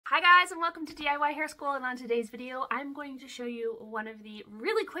Hi guys, and welcome to DIY Hair School, and on today's video I'm going to show you one of the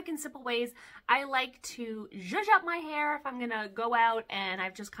really quick and simple ways I like to zhuzh up my hair if I'm gonna go out and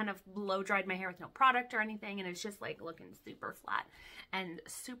I've just kind of blow dried my hair with no product or anything and it's just like looking super flat and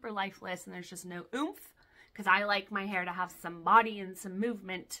super lifeless and there's just no oomph, because I like my hair to have some body and some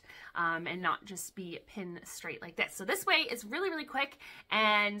movement and not just be pin straight like this. So this way is really quick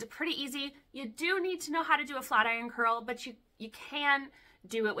and pretty easy. You do need to know how to do a flat iron curl, but you can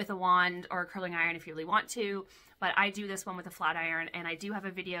do it with a wand or a curling iron if you really want to, but I do this one with a flat iron, and I do have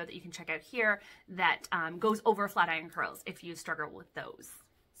a video that you can check out here that goes over flat iron curls if you struggle with those.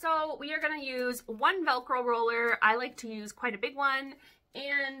 So we are going to use one Velcro roller. I like to use quite a big one,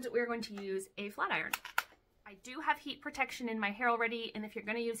 and we're going to use a flat iron. I do have heat protection in my hair already, and if you're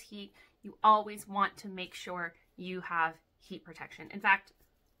going to use heat, you always want to make sure you have heat protection. In fact,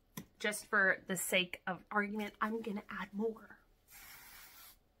 just for the sake of argument, I'm going to add more.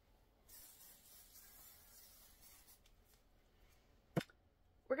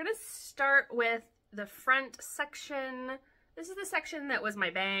 We're going to start with the front section. This is the section that was my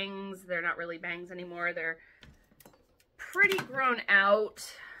bangs. They're not really bangs anymore. They're pretty grown out.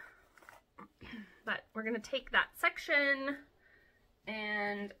 But we're going to take that section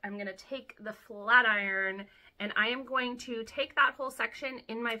and I'm going to take the flat iron and I am going to take that whole section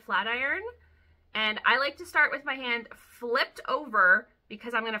in my flat iron. And I like to start with my hand flipped over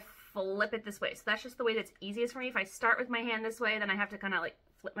because I'm going to flip it this way. So that's just the way that's easiest for me. If I start with my hand this way, then I have to kind of like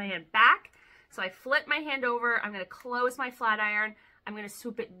flip my hand back. So I flip my hand over, I'm going to close my flat iron, I'm going to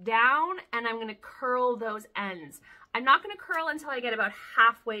swoop it down, and I'm going to curl those ends. I'm not going to curl until I get about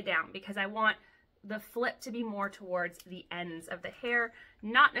halfway down because I want the flip to be more towards the ends of the hair,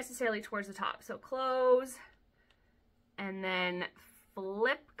 not necessarily towards the top. So close, and then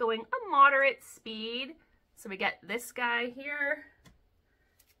flip going a moderate speed. So we get this guy here.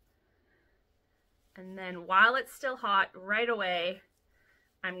 And then while it's still hot, right away,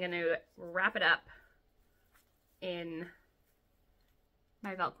 I'm going to wrap it up in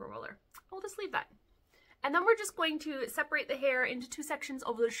my Velcro roller. I'll just leave that. And then we're just going to separate the hair into two sections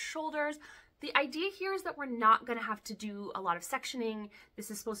over the shoulders. The idea here is that we're not going to have to do a lot of sectioning. This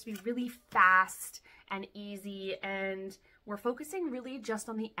is supposed to be really fast and easy, and we're focusing really just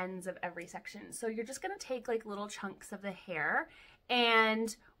on the ends of every section. So you're just going to take like little chunks of the hair,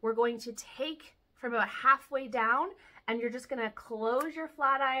 and we're going to take from about halfway down, and you're just gonna close your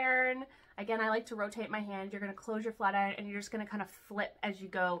flat iron. Again, I like to rotate my hand. You're gonna close your flat iron and you're just gonna kind of flip as you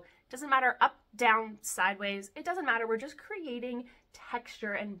go. Doesn't matter up, down, sideways. It doesn't matter. We're just creating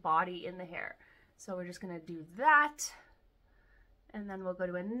texture and body in the hair. So we're just gonna do that. And then we'll go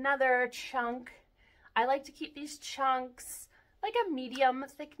to another chunk. I like to keep these chunks like a medium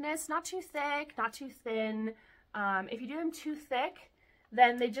thickness, not too thick, not too thin. If you do them too thick,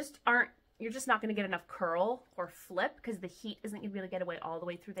 then they just aren't, you're just not going to get enough curl or flip because the heat isn't going to be able to get away all the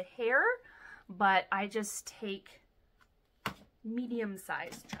way through the hair. But I just take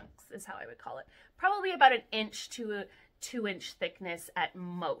medium-sized chunks is how I would call it. Probably about 1 inch to a 2-inch thickness at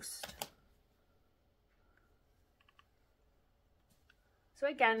most. So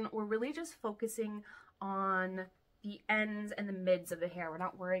again, we're really just focusing on the ends and the mids of the hair. We're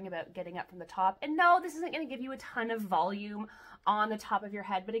not worrying about getting up from the top. And no, this isn't going to give you a ton of volume on the top of your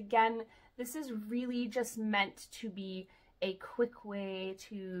head. But again, this is really just meant to be a quick way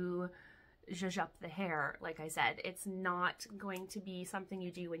to zhuzh up the hair. Like I said, it's not going to be something you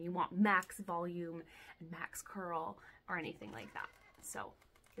do when you want max volume and max curl or anything like that. So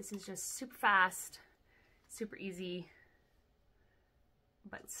this is just super fast, super easy,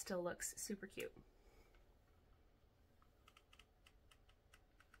 but still looks super cute.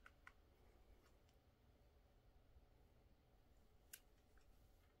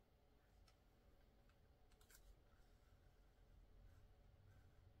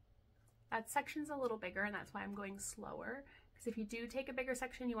 That section's a little bigger, and that's why I'm going slower. Because if you do take a bigger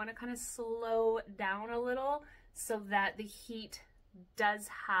section, you want to kind of slow down a little so that the heat does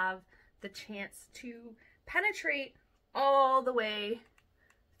have the chance to penetrate all the way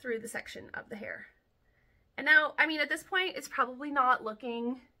through the section of the hair. And now, I mean, at this point, it's probably not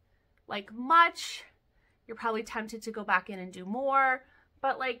looking like much. You're probably tempted to go back in and do more.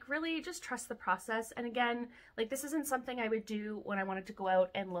 But like really just trust the process. And again, like this isn't something I would do when I wanted to go out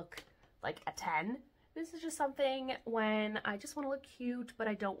and look like a 10. This is just something when I just want to look cute, but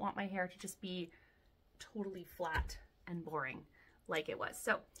I don't want my hair to just be totally flat and boring like it was.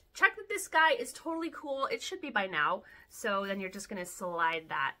 So check that this guy is totally cool. It should be by now. So then you're just going to slide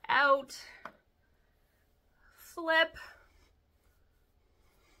that out, flip,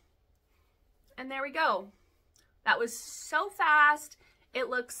 and there we go. That was so fast It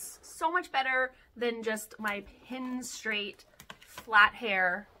looks so much better than just my pin straight flat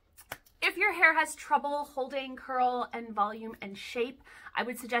hair. If your hair has trouble holding curl and volume and shape, I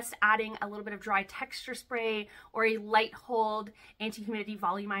would suggest adding a little bit of dry texture spray or a light hold anti-humidity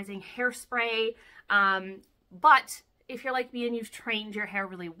volumizing hairspray. But if you're like me and you've trained your hair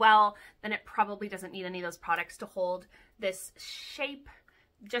really well, then it probably doesn't need any of those products to hold this shape.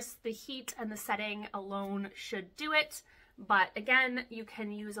 Just the heat and the setting alone should do it. But again, you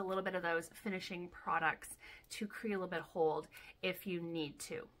can use a little bit of those finishing products to create a little bit of hold if you need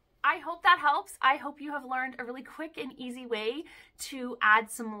to. I hope that helps. I hope you have learned a really quick and easy way to add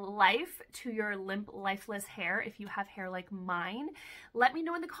some life to your limp, lifeless hair if you have hair like mine. Let me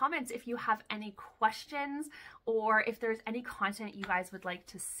know in the comments if you have any questions or if there's any content you guys would like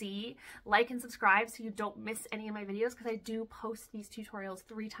to see. Like and subscribe so you don't miss any of my videos, because I do post these tutorials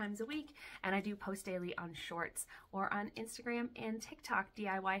 3 times a week, and I do post daily on Shorts or on Instagram and TikTok,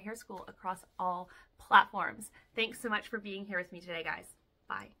 DIY Hair School, across all platforms. Thanks so much for being here with me today, guys.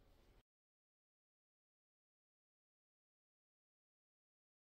 Bye.